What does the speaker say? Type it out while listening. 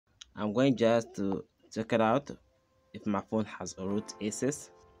I'm going just to check it out if my phone has a root access.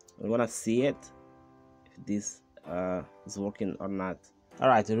 I'm gonna see it if this is working or not.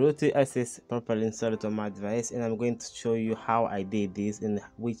 Alright, the root access properly installed on my device, and I'm going to show you how I did this and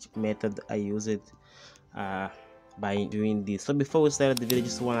which method I use it uh, by doing this. So before we start the video,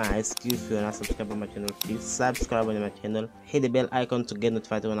 just want to ask you, if you're not subscribed on my channel, please subscribe on my channel, hit the bell icon to get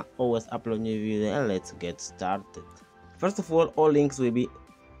notified when I always upload new video, and let's get started. First of all links will be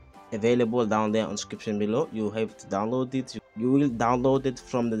available down there on description below. You have to download it. You will download it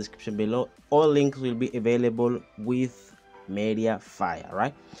from the description below. All links will be available with media file,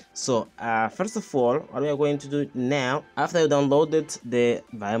 right? So first of all, what we are going to do now, after you downloaded the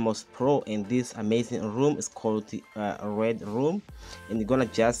Vmos Pro in this amazing ROM, is called the red ROM, and you're gonna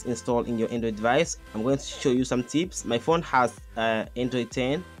just install in your Android device. I'm going to show you some tips. My phone has Android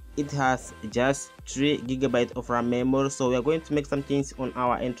 10. It has just 3 GB of RAM memory, so we are going to make some changes on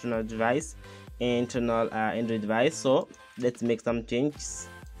our internal device, Android device. So let's make some changes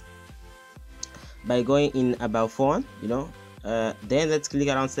by going in about phone, then let's click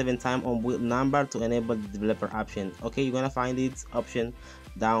around 7 times on build number to enable the developer option. Okay, you're gonna find this option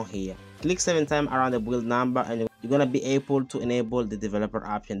down here. Click 7 times around the build number and you're gonna be able to enable the developer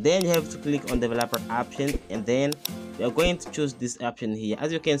option. Then you have to click on developer option, and then you're going to choose this option here.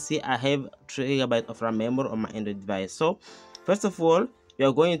 As you can see, I have 3 GB of RAM memory on my Android device. So first of all,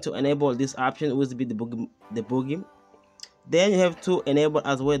 you're going to enable this option, which will be the boogie. Then you have to enable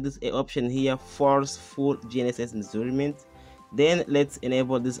as well this option here, force full GNSS measurement. Then let's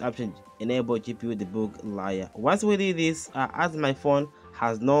enable this option, enable GPU debug layer. Once we do this, as my phone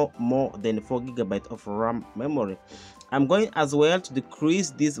has no more than 4 GB of RAM memory, I'm going as well to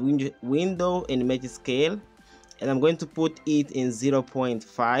decrease this window and image scale, and I'm going to put it in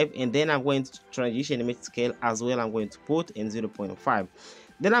 0.5, and then I'm going to transition image scale as well. I'm going to put in 0.5.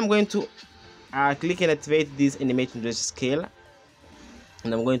 Then I'm going to click and activate this animation scale,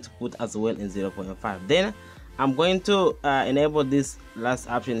 and I'm going to put as well in 0.5. Then I'm going to enable this last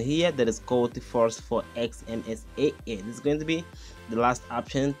option here that is called the force for XMSAA. This is going to be the last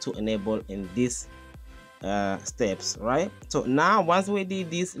option to enable in these steps, right? So now once we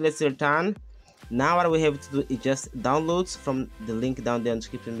did this, let's return. Now what we have to do is just download from the link down there in the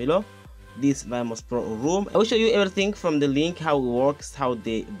description below this Vmos Pro ROM. I will show you everything from the link, how it works, how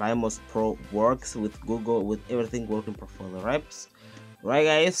the Vmos Pro works with Google, with everything working properly, right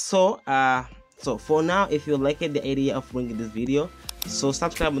guys? So for now, if you like the idea of bringing this video, so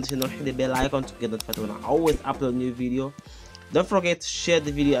subscribe on the channel, hit the bell icon to get notified when I always upload new video. Don't forget to share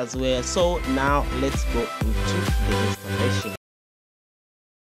the video as well. So now let's go into the installation.